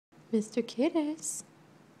Mr. Kitteh,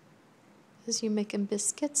 is you making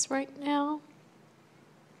biscuits right now?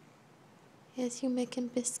 Is you making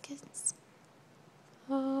biscuits?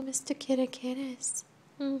 Oh, Mr. Kitteh Kitteh.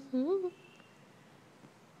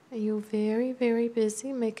 Are you very, very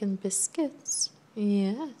busy making biscuits?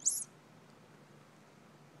 Yes.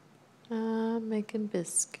 Making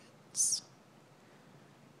biscuits.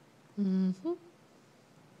 And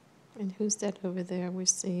who's that over there? We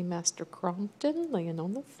see Master Crompton laying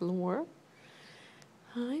on the floor.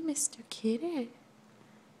 Hi, Mr. Kitteh.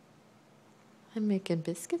 I'm making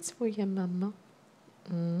biscuits for you, Mama.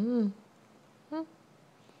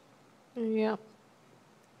 Yep.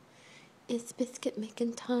 It's biscuit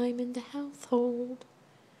making time in the household.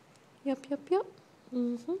 Yep.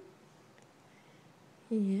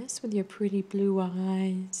 Yes, with your pretty blue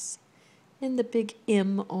eyes and the big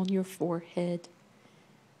M on your forehead.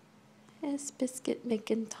 It's biscuit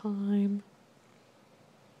making time.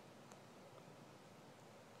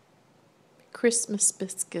 Christmas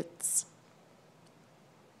biscuits.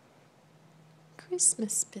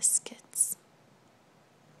 Christmas biscuits.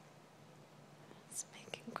 It's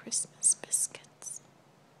making Christmas biscuits.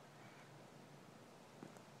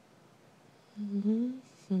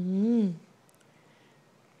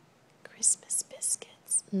 Christmas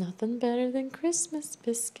biscuits. Nothing better than Christmas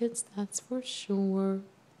biscuits, that's for sure.